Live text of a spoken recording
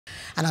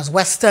And as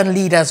Western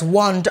leaders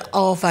warned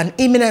of an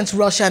imminent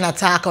Russian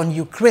attack on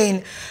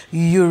Ukraine,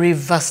 Yuri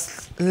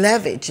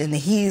Vasylevych and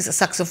his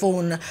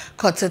saxophone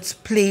quartet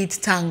played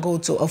tango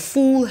to a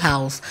full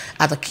house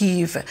at the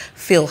Kyiv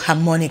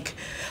Philharmonic.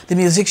 The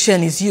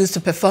musician is used to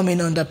performing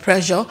under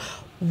pressure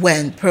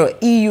when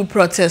pro-EU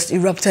protests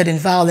erupted in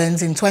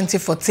violence in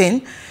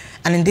 2014,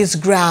 and in this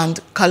grand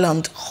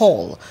columned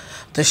hall,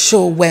 the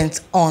show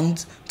went on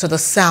to the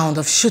sound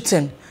of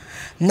shooting.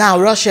 Now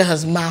Russia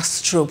has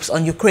massed troops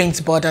on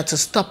Ukraine's border to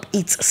stop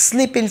it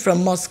slipping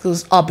from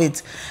Moscow's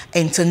orbit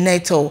into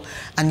NATO,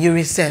 and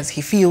Yuri says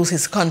he feels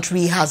his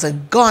country has a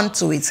gun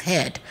to its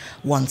head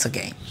once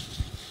again.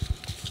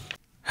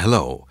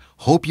 Hello,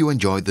 hope you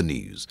enjoyed the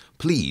news.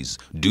 Please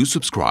do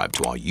subscribe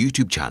to our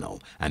YouTube channel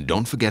and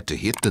don't forget to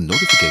hit the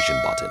notification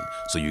button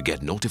so you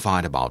get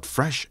notified about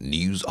fresh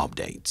news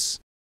updates.